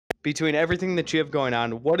between everything that you have going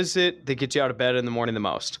on, what is it that gets you out of bed in the morning the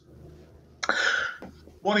most?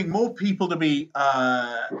 Wanting more people to be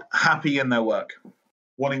happy in their work.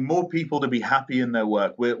 Wanting more people to be happy in their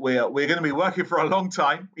work. We're going to be working for a long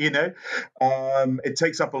time, you know. It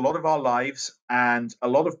takes up a lot of our lives, and a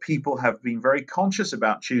lot of people have been very conscious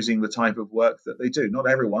about choosing the type of work that they do. Not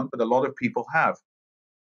everyone, but a lot of people have.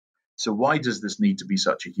 So why does this need to be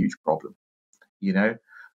such a huge problem? You know,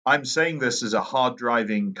 I'm saying this as a hard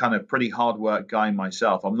driving, kind of pretty hard work guy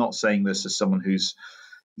myself. I'm not saying this as someone who's,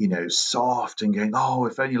 you know, soft and going, oh,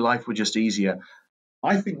 if only life were just easier.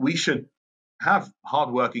 I think we should have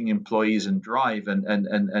hardworking employees and drive and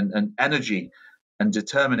energy and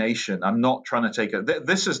determination. I'm not trying to take it.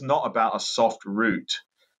 This is not about a soft route.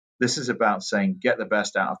 This is about saying get the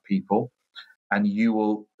best out of people, and you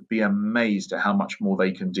will be amazed at how much more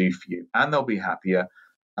they can do for you. And they'll be happier,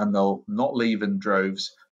 and they'll not leave in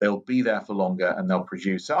droves. They'll be there for longer, and they'll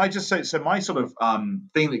produce. So I just say, so my sort of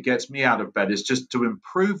thing that gets me out of bed is just to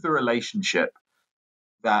improve the relationship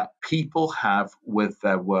that people have with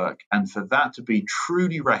their work, and for that to be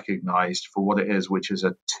truly recognized for what it is, which is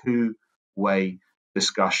a two-way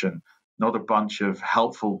discussion, not a bunch of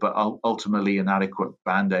helpful but ultimately inadequate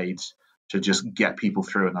band-aids to just get people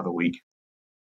through another week.